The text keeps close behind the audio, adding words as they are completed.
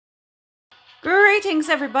Greetings,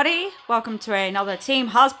 everybody. Welcome to another Team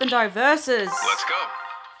Husbando versus. Let's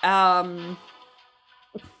go.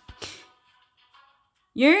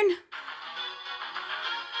 Yune.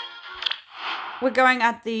 We're going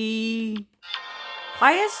at the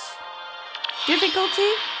highest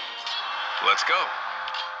difficulty. Let's go.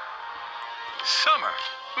 Summer.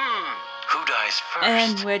 Who dies first?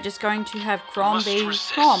 And we're just going to have Chrom be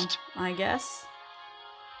Chrom, I guess.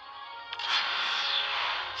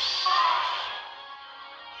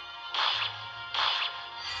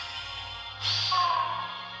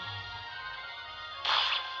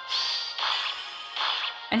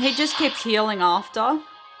 And he just keeps healing after.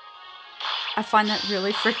 I find that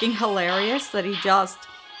really freaking hilarious that he just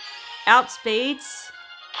outspeeds,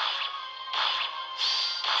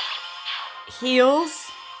 heals,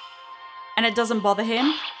 and it doesn't bother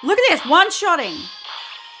him. Look at this, one-shotting.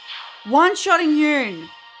 One-shotting Yune.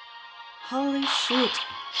 Holy shit.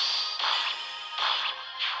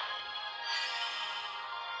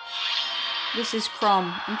 This is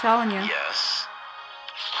Chrom, I'm telling you. Yes.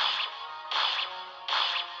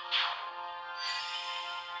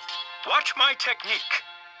 Watch my technique.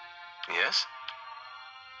 Yes?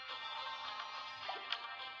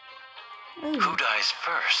 Ooh, Who dies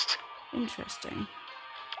first? interesting.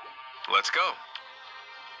 Let's go.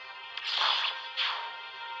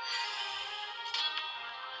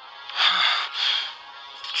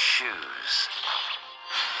 Choose.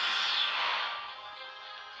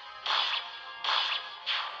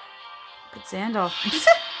 Good Xander.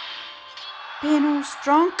 Being all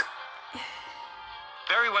strong.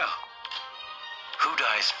 Very well. Who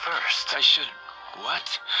dies first? I should...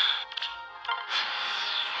 What?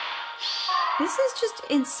 This is just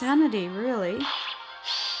insanity, really.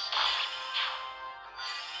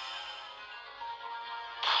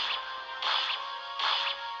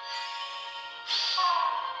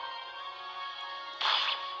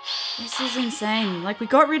 This is insane. Like, we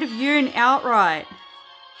got rid of Yune outright.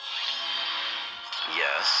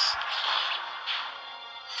 Yes.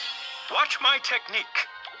 Watch my technique.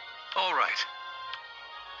 All right.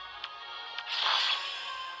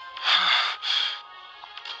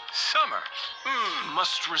 Summer.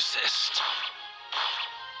 Must resist.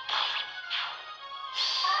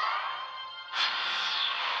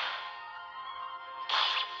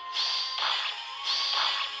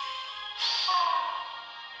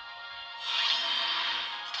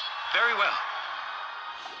 Very well.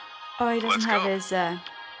 Oh, he doesn't Let's have go. his,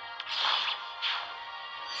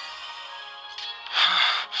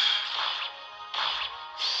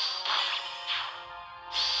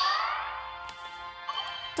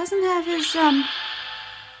 doesn't have his,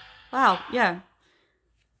 wow, yeah.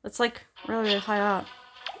 That's, like, really high up.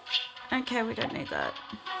 Okay, we don't need that.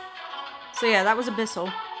 So, yeah, that was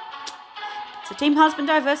Abyssal. So, Team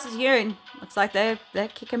Husbando versus Yune. Looks like they're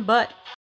kicking butt.